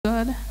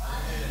God.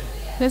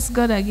 Praise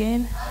God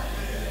again.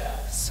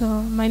 So,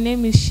 my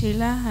name is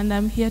Sheila, and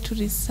I'm here to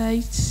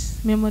recite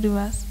memory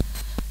verse.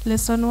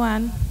 Lesson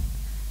 1,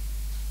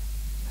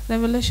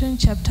 Revelation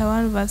chapter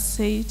 1, verse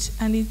 8,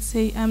 and it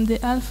says, I'm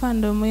the Alpha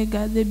and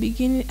Omega, the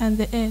beginning and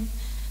the end,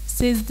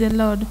 says the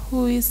Lord,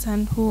 who is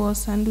and who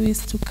was and who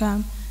is to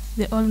come,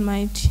 the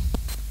Almighty.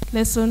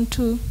 Lesson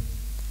 2,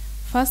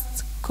 1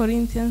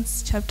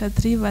 Corinthians chapter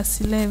 3, verse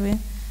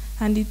 11,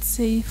 and it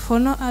says, for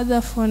no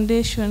other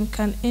foundation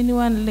can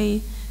anyone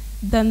lay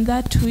than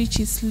that which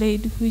is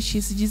laid, which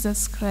is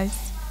Jesus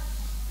Christ.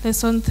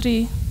 Lesson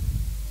 3,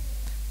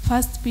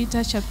 1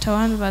 Peter chapter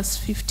 1, verse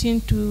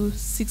 15 to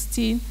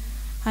 16,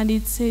 and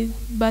it says,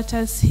 but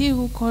as he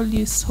who called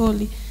you is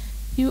holy,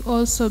 you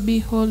also be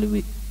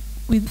holy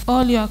with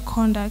all your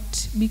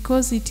conduct,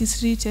 because it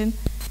is written,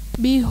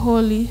 be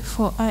holy,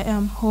 for I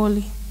am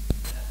holy.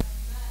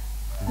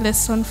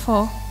 Lesson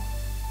 4,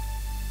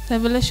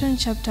 Revelation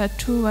chapter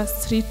 2,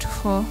 verse 3 to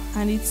 4,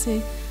 and it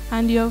says,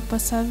 and you have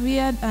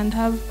persevered and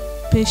have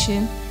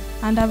patience,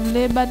 and have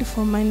labored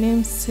for my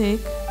name's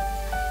sake,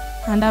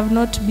 and have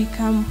not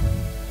become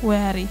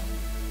weary.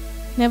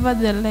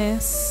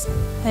 Nevertheless,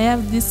 I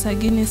have this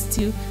against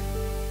you,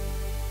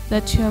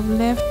 that you have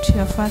left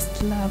your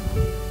first love.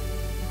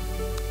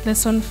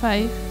 Lesson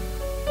 5,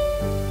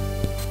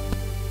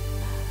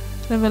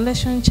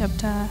 Revelation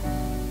chapter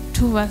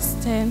 2, verse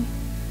 10,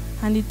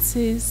 and it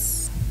says,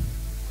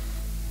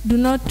 do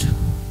not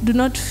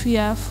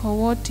fear for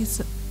what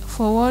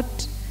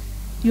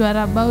you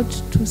are about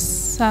to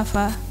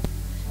suffer.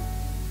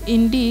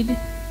 Indeed,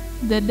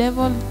 the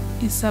devil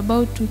is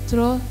about to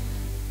throw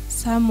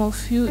some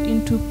of you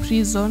into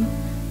prison,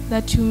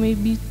 that you may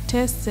be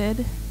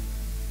tested,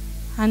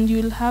 and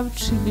you will have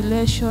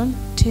tribulation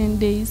 10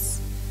 days.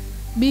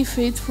 Be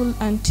faithful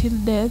until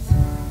death,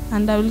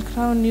 and I will give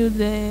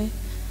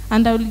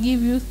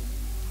you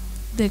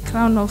the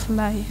crown of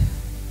life.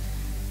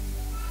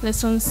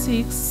 Lesson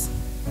 6,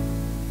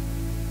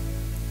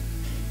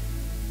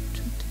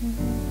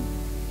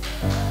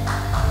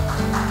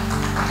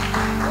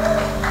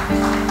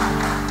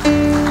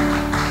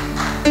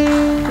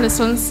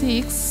 Lesson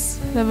 6,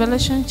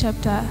 Revelation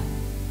chapter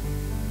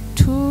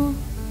 2,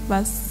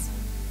 verse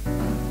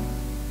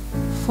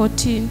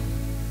 14.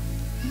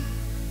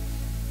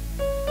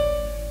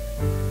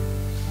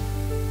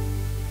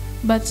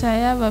 But I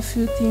have a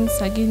few things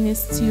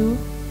against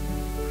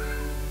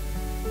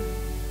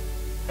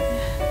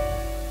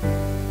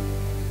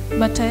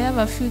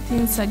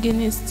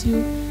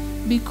you.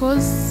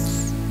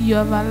 Because you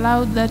have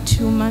allowed that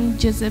woman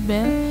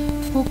Jezebel,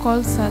 who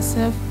calls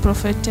herself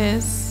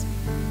prophetess,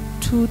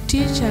 to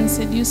teach and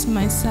seduce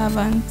my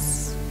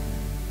servants,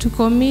 to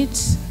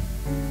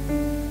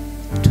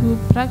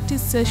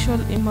practice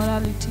sexual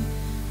immorality,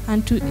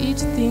 and to eat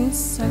things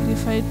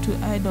sacrificed to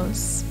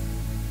idols.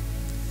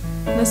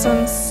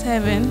 Lesson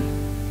 7,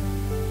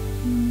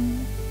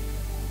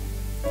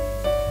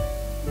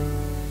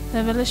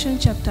 Revelation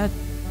chapter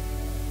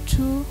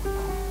 2,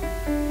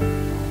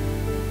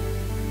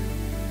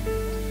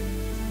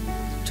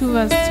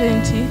 verse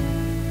 20,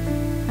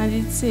 and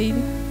it said,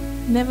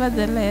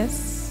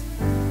 nevertheless,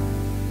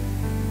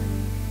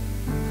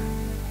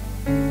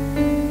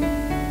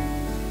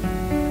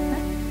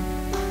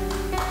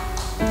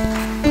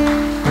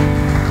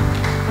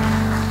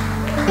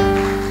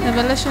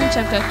 Revelation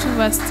chapter 2,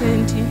 verse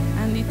 20,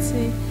 and it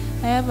says,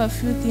 I have a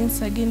few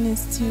things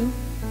against you,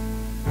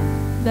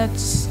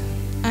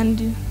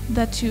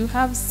 that you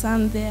have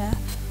some there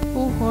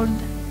who hold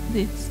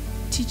the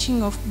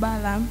teaching of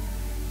Balaam,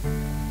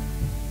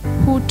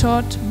 who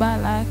taught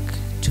Balak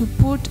to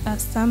put a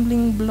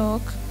stumbling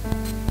block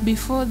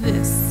before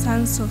the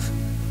sons of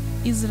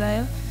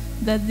Israel,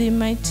 that they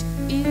might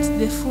eat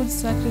the food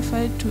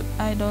sacrificed to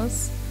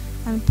idols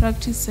and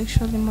practice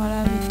sexual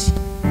immorality.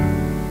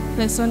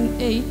 Lesson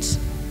 8,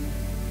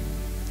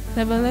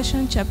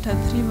 Revelation chapter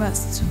 3,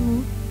 verse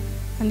 2,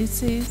 and it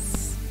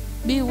says,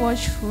 be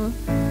watchful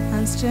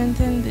and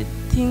strengthen the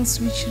things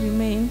which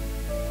remain,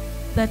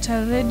 that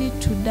are ready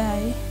to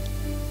die.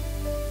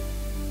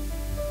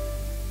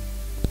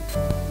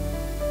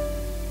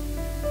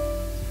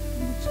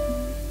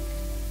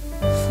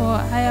 For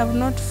I have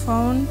not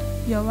found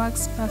your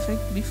works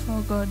perfect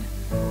before God.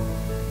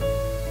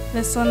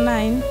 Lesson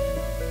 9,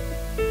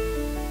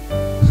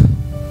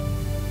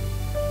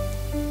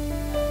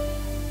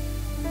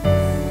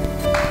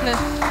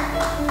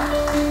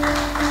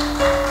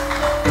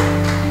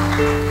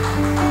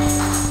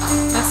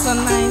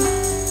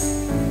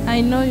 I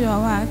know your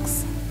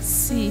works.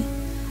 See,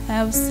 I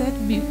have set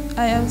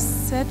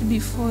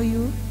before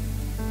you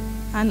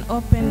an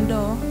open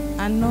door,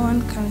 and no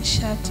one can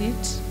shut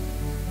it.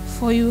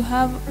 For you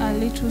have a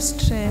little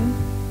strength,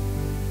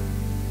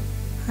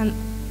 and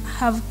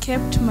have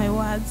kept my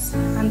words,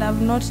 and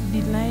have not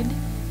denied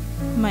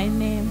my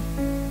name.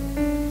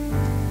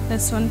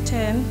 Lesson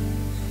 10,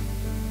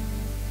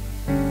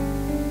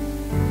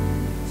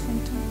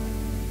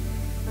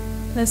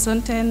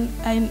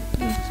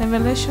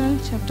 Revelation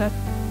chapter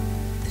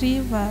 3,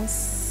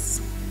 verse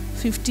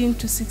 15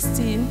 to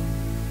 16,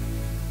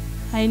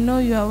 I know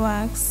your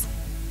works,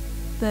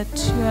 that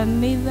you are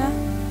neither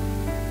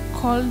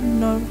cold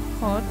nor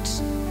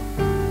hot.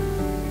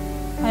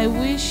 I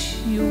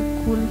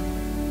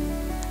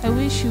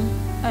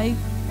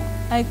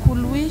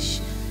could wish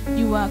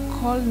you were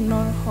cold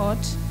nor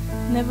hot.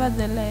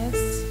 Nevertheless,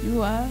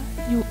 you are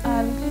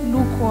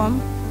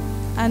lukewarm,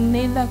 and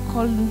neither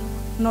cold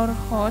nor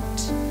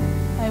hot.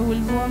 I will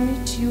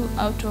vomit you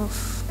out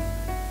of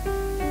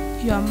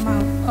your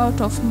mouth,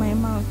 out of my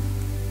mouth.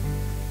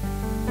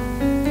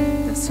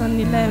 Lesson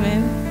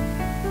 11.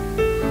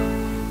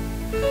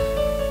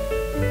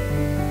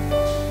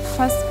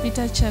 1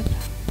 Peter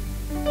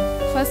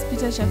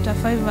chapter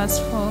 5 verse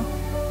 4.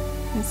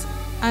 Yes.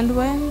 And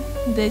when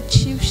the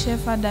chief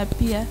shepherd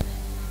appear,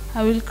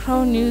 I will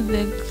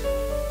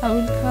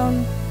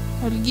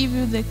give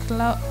you the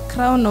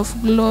crown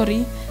of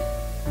glory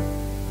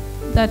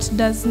that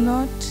does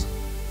not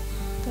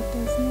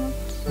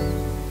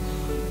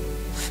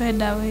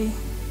fade away.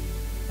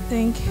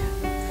 Thank you.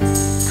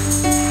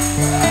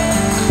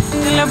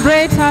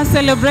 Celebrate her,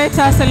 celebrate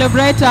her,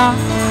 celebrate her.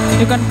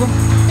 You can go.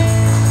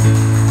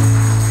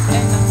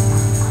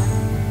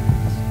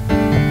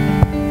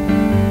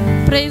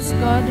 Praise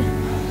God.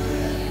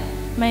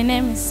 My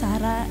name is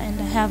Sarah and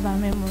I have a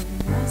memory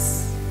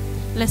verse.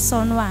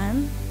 Lesson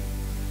 1.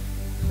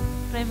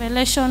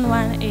 Revelation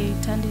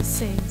 1:8, and it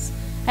says,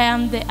 I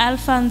am the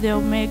Alpha and the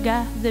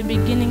Omega, the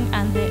beginning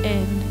and the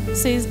end,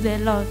 says the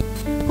Lord,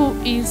 who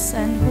is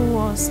and who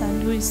was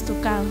and who is to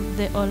come,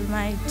 the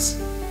Almighty.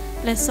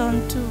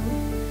 Lesson 2,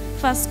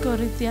 1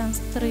 Corinthians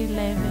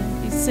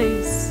 3:11, it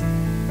says,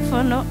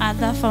 for no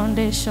other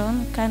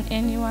foundation can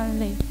anyone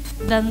lay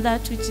than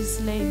that which is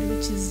laid,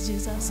 which is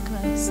Jesus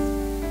Christ.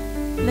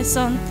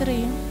 Lesson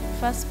 3,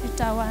 1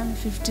 Peter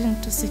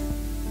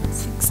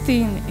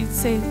 1:15-16, it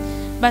says,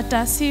 but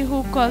as he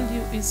who called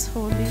you is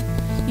holy,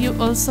 you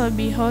also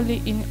be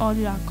holy in all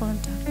your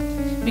conduct,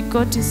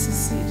 because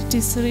it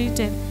is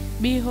written,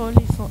 be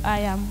holy for I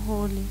am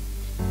holy.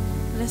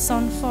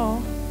 Lesson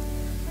 4,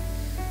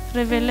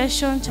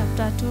 Revelation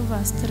chapter 2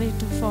 verse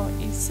 3-4,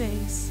 it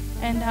says,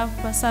 and have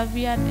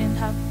persevered and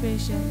have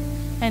patience,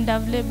 and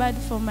have labored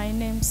for my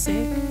name's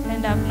sake,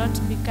 and have not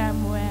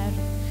become weary.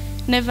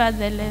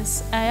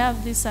 Nevertheless, I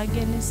have this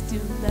against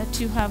you, that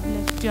you have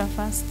left your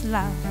first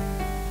love.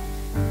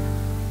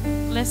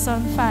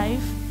 Lesson 5,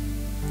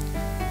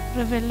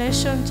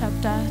 Revelation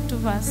chapter 2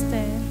 verse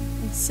 10,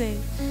 it says,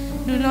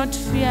 do not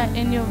fear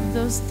any of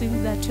those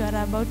things that you are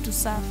about to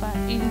suffer.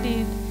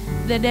 Indeed,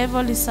 the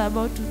devil is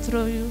about to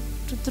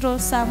throw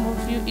some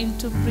of you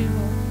into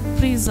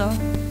prison,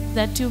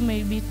 that you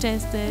may be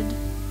tested.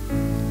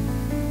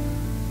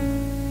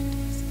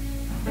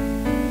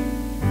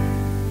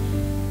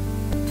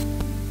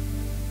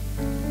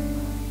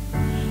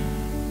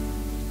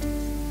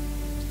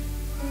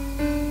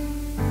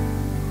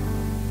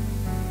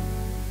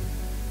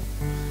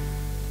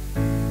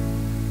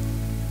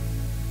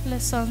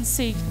 Lesson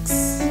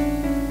 6,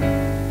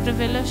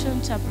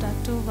 Revelation chapter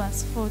 2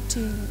 verse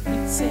 14,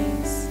 it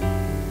says,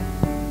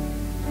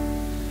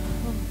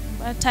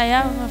 but I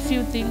have a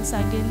few things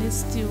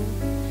against you.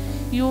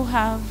 You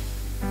have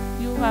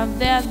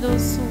there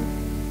those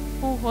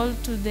who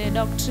hold to the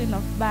doctrine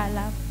of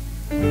Balaam,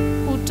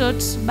 who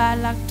taught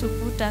Balak to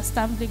put a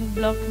stumbling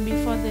block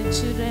before the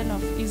children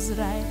of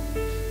Israel,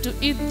 to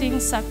eat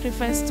things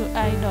sacrificed to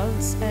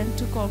idols, and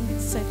to commit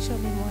sexual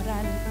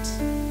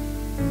immorality.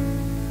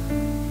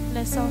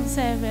 Lesson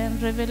 7,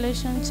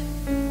 Revelation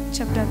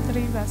chapter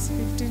 3 verse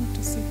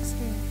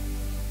 15-16.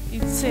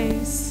 It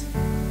says,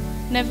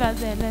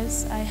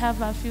 nevertheless, I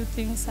have a few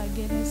things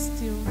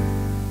against you,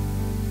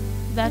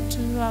 that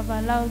you have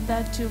allowed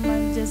that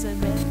human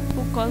Jezebel,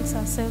 who calls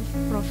herself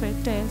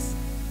prophetess,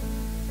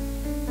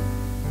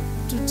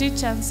 to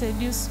teach and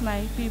seduce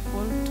my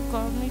people to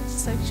commit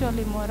sexual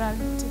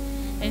immorality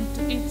and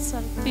to eat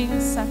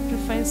things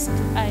sacrificed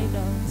to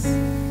idols.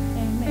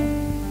 Amen.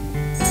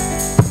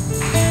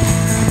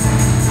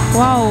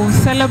 Wow,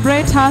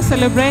 celebrate her,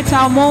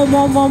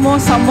 more,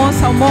 some more.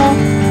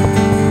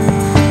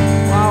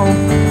 Wow.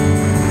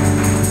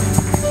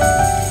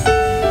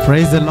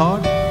 Praise the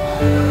Lord.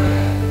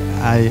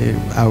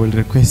 I will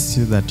request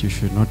you that you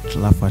should not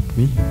laugh at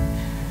me.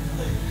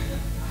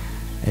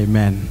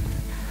 Amen.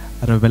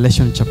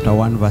 Revelation chapter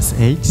 1 verse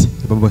 8,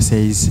 the Bible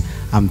says,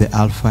 I'm the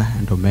Alpha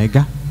and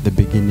Omega, the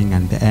beginning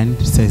and the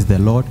end, says the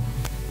Lord,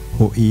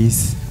 who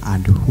is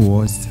and who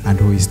was and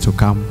who is to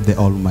come, the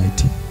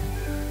Almighty.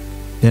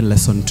 Then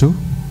lesson 2,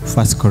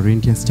 1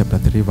 Corinthians chapter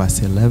 3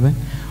 verse 11,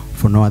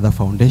 for no other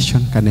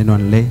foundation can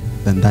anyone lay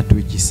than that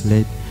which is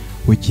laid,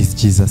 which is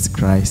Jesus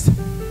Christ.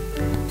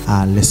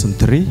 Lesson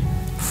 3,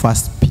 1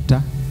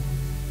 Peter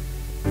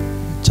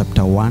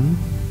chapter 1,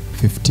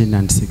 15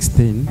 and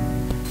 16,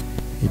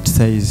 it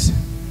says,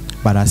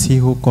 but as he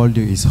who called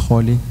you is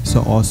holy,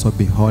 so also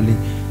be holy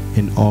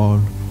in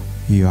all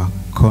your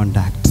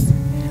conduct.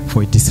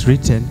 For it is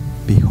written,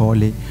 be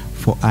holy,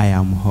 for I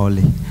am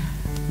holy.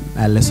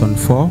 Lesson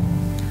 4,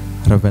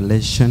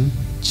 Revelation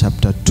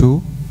chapter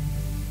 2.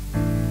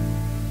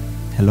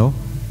 Hello?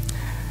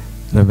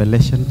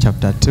 Revelation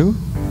chapter 2,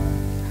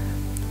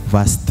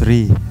 verse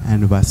 3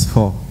 and verse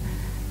 4.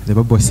 The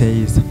Bible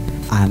says,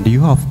 and you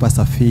have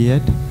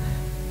persevered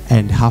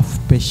and have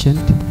patient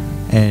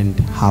and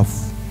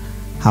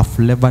have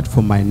labored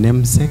for my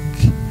name's sake,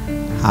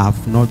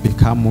 have not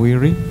become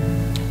weary.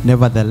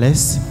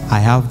 Nevertheless, I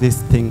have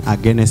this thing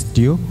against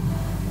you.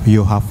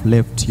 You have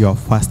left your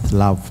first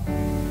love.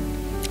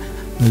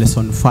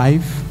 Lesson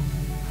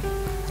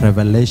 5,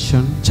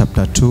 Revelation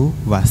chapter 2,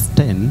 verse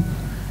 10.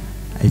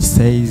 It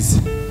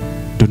says,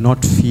 do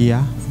not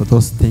fear for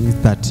those things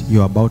that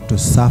you are about to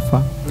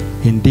suffer.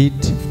 Indeed,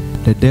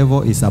 the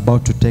devil is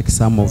about to take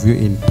some of you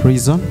in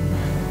prison.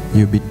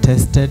 You'll be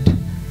tested.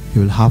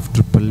 You'll have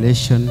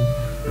tribulation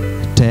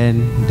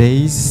 10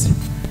 days.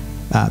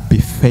 Be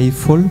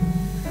faithful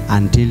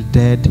until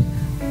death,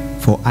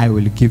 for I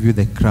will give you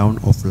the crown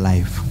of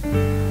life.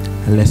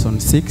 Lesson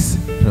 6,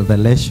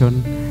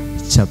 Revelation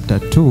chapter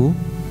 2,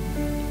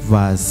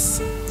 verse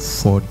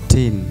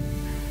 14.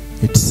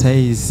 It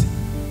says,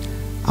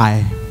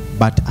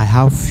 but I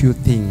have few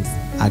things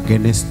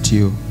against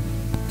you.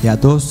 There are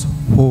those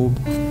who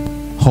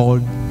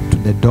hold to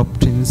the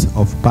doctrines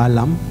of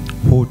Balaam,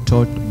 who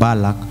taught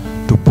Balak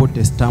to put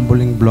a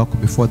stumbling block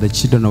before the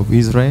children of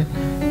Israel,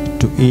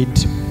 to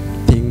eat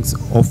things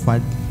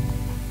offered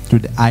to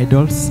the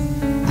idols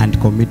and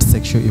commit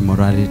sexual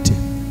immorality.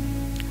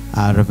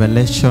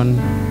 Revelation,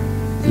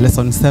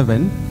 lesson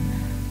 7.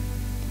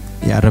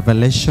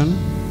 Revelation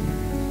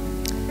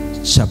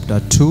chapter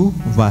 2,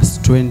 verse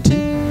 20.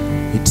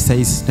 It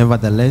says,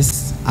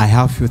 nevertheless, I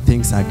have few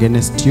things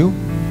against you.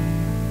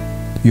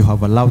 You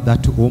have allowed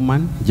that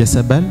woman,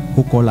 Jezebel,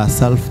 who called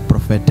herself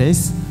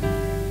prophetess,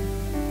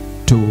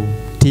 to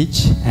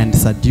teach and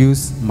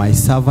seduce my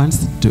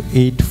servants to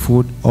eat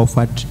food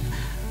offered.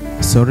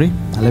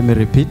 Let me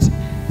repeat.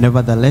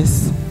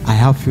 Nevertheless, I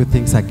have few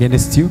things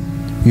against you.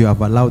 You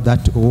have allowed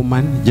that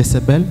woman,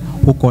 Jezebel,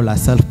 who called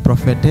herself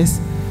prophetess,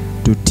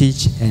 to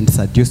teach and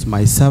seduce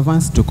my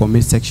servants to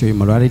commit sexual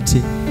immorality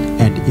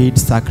and eat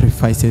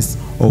sacrifices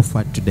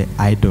offered to the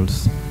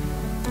idols.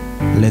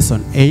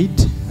 Lesson 8,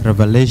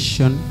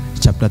 Revelation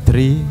chapter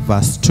 3,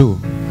 verse 2.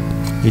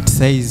 It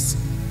says,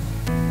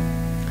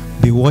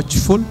 be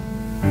watchful,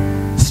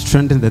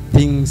 strengthen the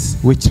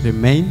things which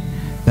remain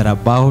that are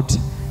about,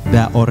 they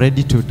are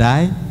already to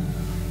die,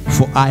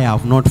 for I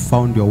have not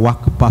found your work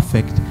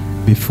perfect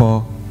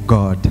before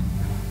God.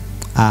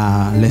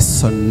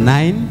 Lesson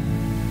 9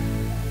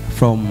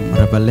 from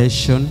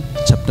Revelation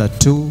chapter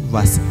 2,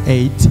 verse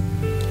 8.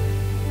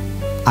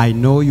 I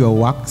know your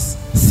works.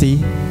 See,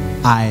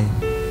 I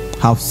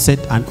have set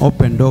an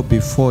open door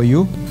before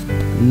you.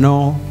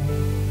 No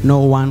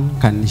one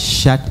can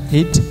shut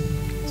it.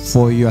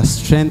 For your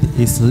strength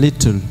is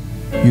little.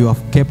 You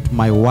have kept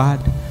my word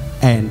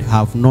and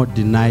have not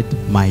denied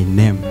my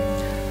name.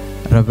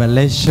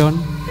 Revelation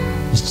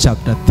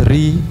chapter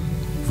 3,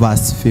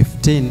 verse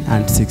 15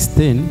 and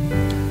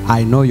 16.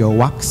 I know your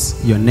works.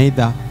 You're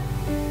neither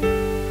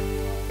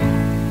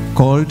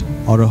cold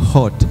or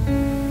hot.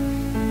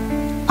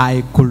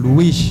 I could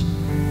wish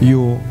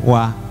you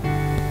were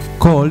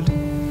cold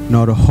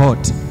nor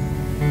hot.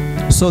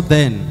 So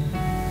then,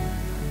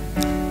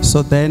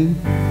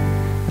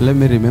 let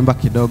me remember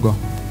kidogo.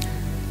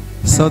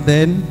 So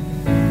then,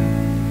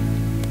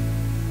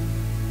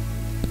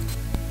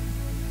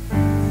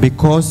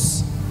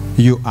 because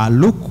you are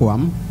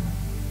lukewarm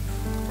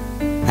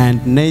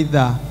and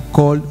neither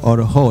cold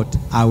or hot,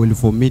 I will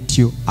vomit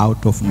you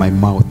out of my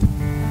mouth.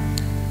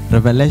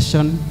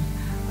 Revelation,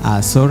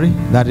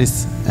 that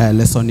is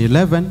lesson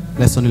 11.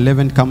 Lesson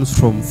 11 comes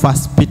from 1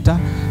 Peter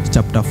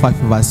chapter 5,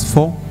 verse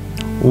 4.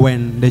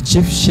 When the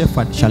chief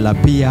shepherd shall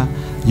appear,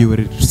 you will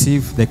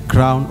receive the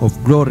crown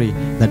of glory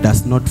that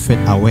does not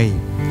fade away.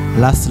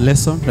 Last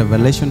lesson,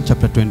 Revelation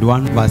chapter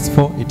 21, verse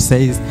 4, it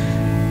says,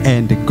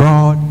 and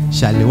God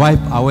shall wipe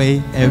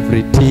away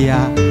every tear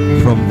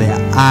from their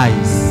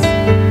eyes.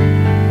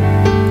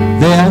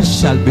 There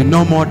shall be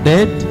no more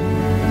death,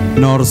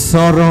 nor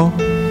sorrow,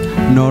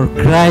 nor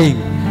crying.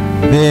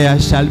 There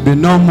shall be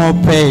no more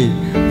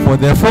pain, for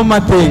the former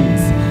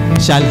things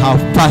shall have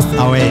passed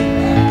away.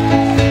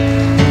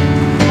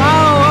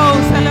 Wow,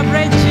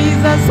 celebrate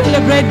Jesus,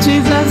 celebrate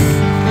Jesus.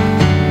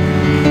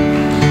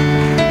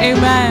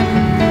 Amen.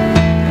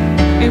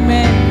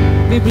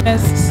 Amen. Be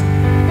blessed.